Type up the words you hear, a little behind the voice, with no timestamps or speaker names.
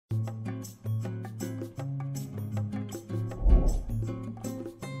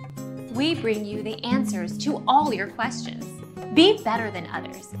we bring you the answers to all your questions. Be better than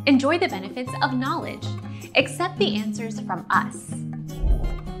others. Enjoy the benefits of knowledge. Accept the answers from us.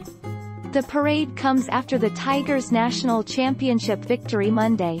 The parade comes after the Tigers' national championship victory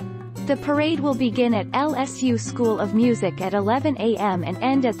Monday. The parade will begin at LSU School of Music at 11 a.m. and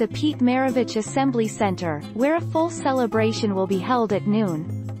end at the Pete Maravich Assembly Center, where a full celebration will be held at noon.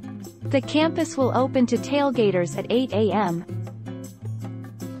 The campus will open to tailgaters at 8 a.m.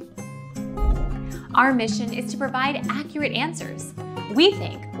 Our mission is to provide accurate answers. We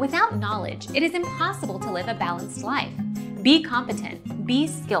think without knowledge, it is impossible to live a balanced life. Be competent, be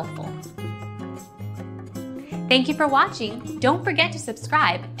skillful. Thank you for watching. Don't forget to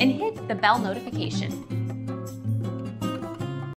subscribe and hit the bell notification.